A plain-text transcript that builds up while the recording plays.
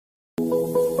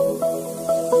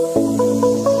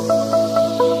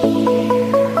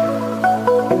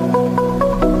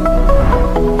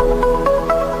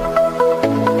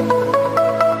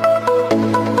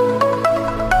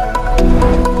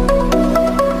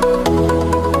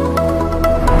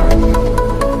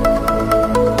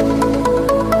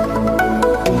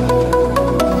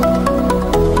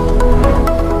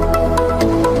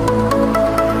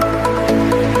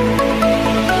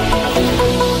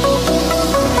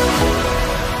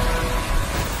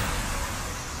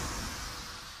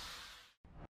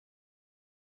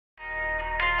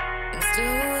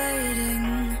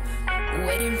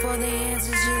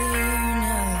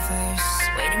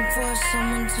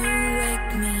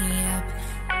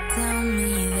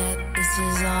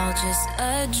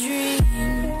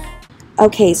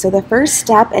Okay, so the first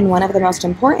step and one of the most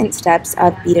important steps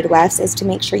of beaded wefts is to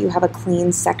make sure you have a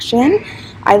clean section.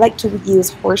 I like to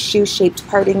use horseshoe-shaped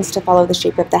partings to follow the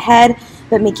shape of the head,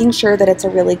 but making sure that it's a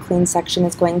really clean section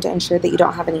is going to ensure that you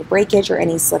don't have any breakage or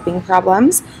any slipping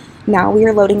problems. Now we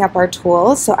are loading up our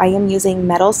tools, so I am using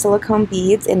metal silicone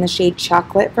beads in the shade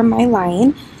Chocolate from my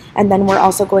line, and then we're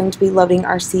also going to be loading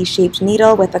our C-shaped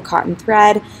needle with a cotton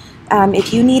thread.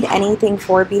 If you need anything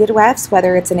for beaded wefts,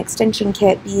 whether it's an extension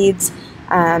kit, beads,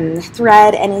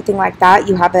 thread, anything like that,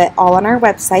 you have it all on our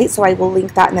website, so I will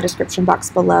link that in the description box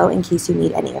below in case you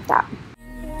need any of that.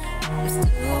 I'm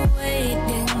still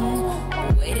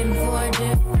waiting for a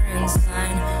different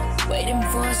sign, waiting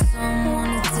for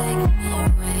someone to take me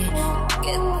away,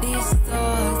 get these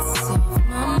thoughts off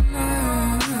my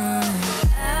mind.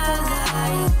 As I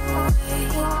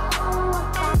wait,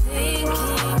 thinking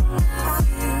of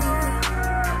you,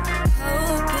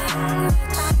 hoping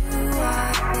that you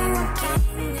are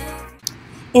thinking of.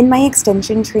 In my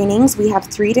extension trainings, we have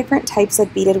 3 different types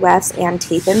of beaded wefts and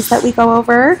tape-ins that we go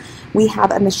over. We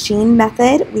have a machine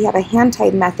method, we have a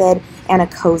hand-tied method, and a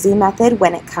cozy method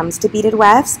when it comes to beaded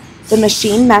wefts. The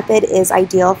machine method is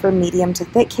ideal for medium to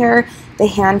thick hair, the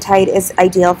hand-tied is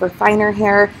ideal for finer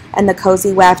hair, and the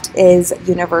cozy weft is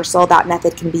universal. That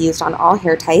method can be used on all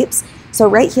hair types. So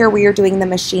right here we are doing the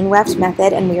machine weft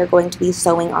method, and we are going to be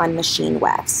sewing on machine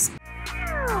wefts.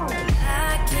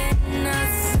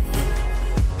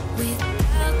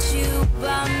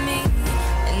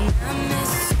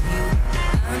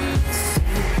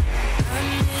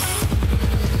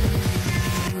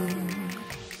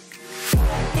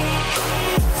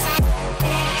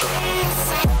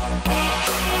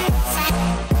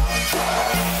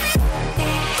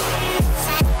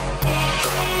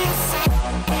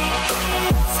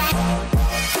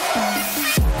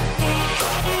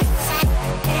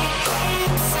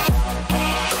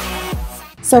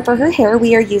 So for her hair,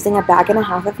 we are using a bag and a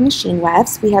half of machine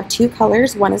wefts. We have 2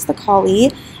 colors. One is the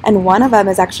Collie, and one of them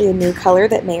is actually a new color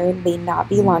that may or may not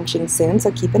be launching soon,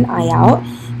 so keep an eye out.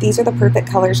 These are the perfect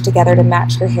colors together to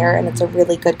match her hair, and it's a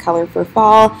really good color for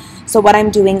fall. So what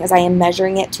I'm doing is I am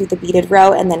measuring it to the beaded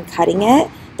row and then cutting it.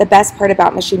 The best part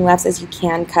about machine wefts is you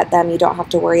can cut them. You don't have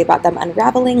to worry about them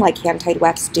unraveling like hand-tied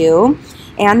wefts do.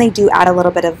 And they do add a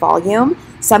little bit of volume.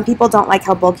 Some people don't like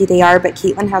how bulky they are, but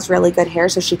Caitlin has really good hair,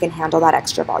 so she can handle that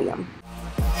extra volume.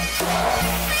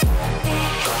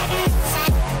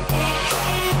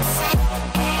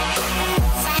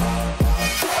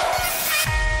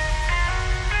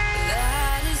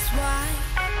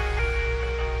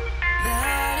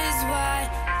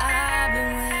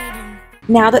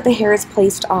 Now that the hair is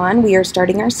placed on, we are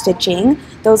starting our stitching.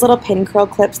 Those little pin curl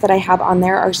clips that I have on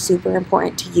there are super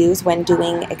important to use when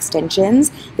doing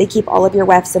extensions. They keep all of your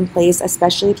wefts in place,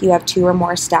 especially if you have 2 or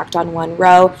more stacked on one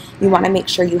row. You want to make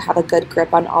sure you have a good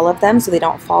grip on all of them so they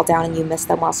don't fall down and you miss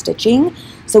them while stitching.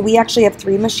 So we actually have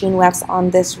 3 machine wefts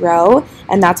on this row,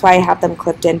 and that's why I have them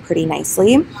clipped in pretty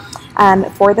nicely.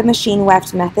 For the machine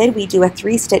weft method, we do a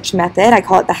 3-stitch method. I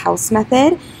call it the house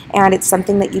method, and it's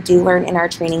something that you do learn in our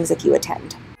trainings if you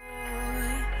attend.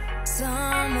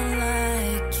 Someone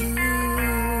like you,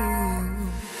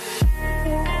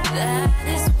 that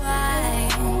is why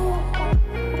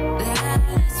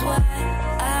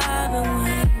I've been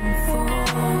waiting for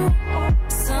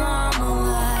someone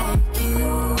like you.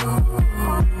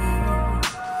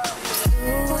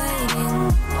 Still waiting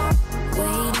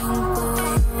for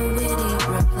your witty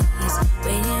replies,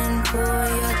 waiting for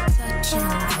your touch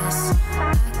and kiss.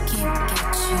 I can't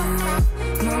get you off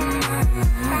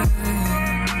my mind.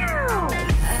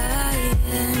 I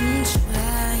am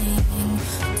trying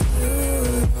to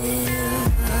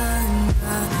live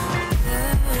another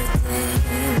day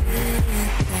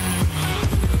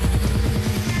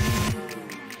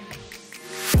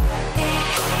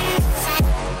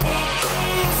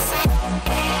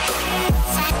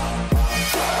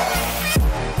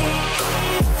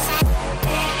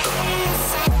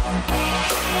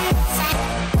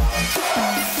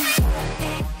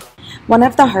One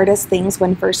of the hardest things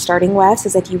when first starting wefts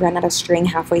is if you run out of string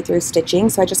halfway through stitching,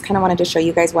 so I just kind of wanted to show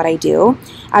you guys what I do.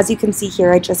 As you can see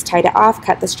here, I just tied it off,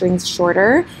 cut the strings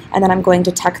shorter, and then I'm going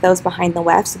to tuck those behind the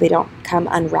weft so they don't come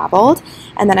unraveled.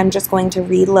 And then I'm just going to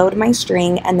reload my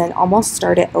string and then almost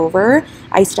start it over.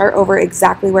 I start over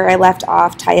exactly where I left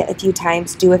off, tie it a few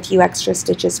times, do a few extra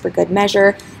stitches for good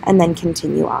measure, and then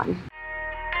continue on.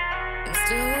 I'm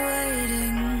still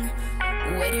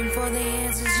waiting for the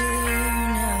answers to the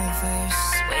universe,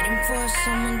 waiting for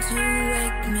someone to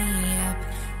wake me up,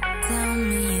 tell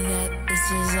me that this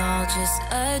is all just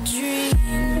a dream.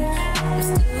 I'm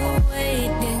still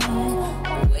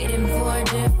waiting for a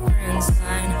different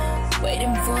sign,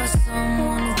 waiting for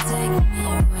someone to take me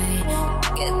away.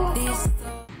 Get these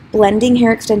thoughts. Blending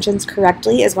hair extensions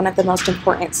correctly is one of the most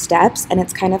important steps, and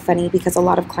it's kind of funny because a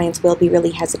lot of clients will be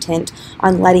really hesitant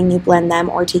on letting you blend them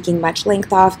or taking much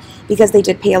length off because they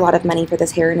did pay a lot of money for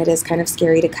this hair and it is kind of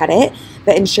scary to cut it.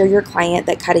 But ensure your client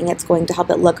that cutting it's going to help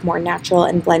it look more natural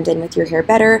and blend in with your hair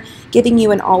better, giving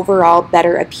you an overall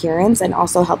better appearance and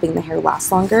also helping the hair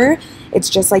last longer. It's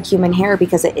just like human hair,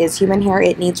 because it is human hair,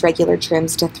 it needs regular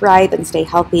trims to thrive and stay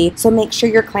healthy. So make sure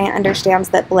your client understands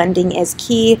that blending is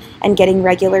key, and getting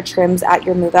regular trims at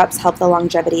your move-ups help the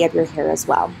longevity of your hair as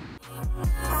well.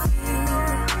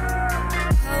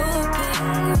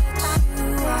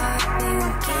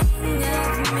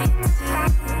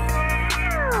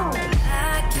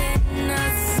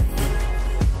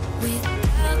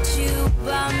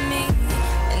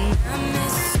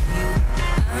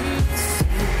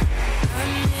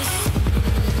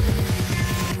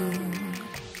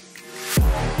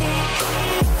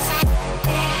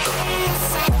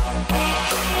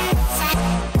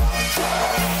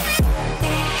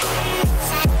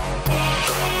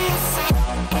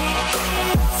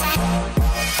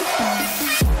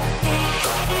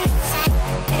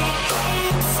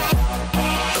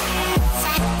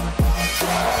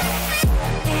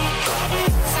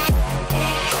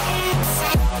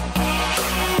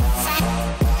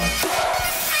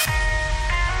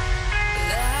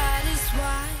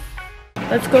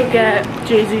 Let's go get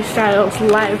Jessi Styles'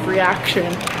 live reaction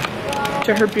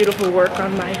to her beautiful work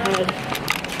on my head.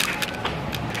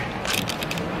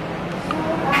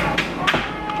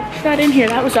 She's not in here,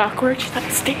 that was awkward. She's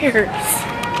upstairs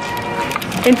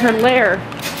in her lair.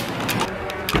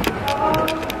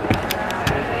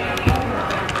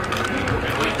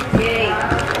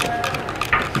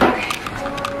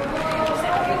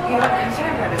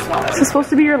 This is supposed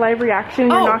to be your live reaction.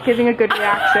 You're not giving a good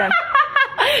reaction.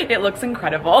 It looks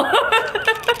incredible.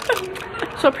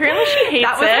 So apparently she hates it.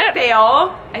 That was a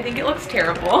fail. I think it looks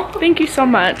terrible. Thank you so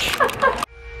much.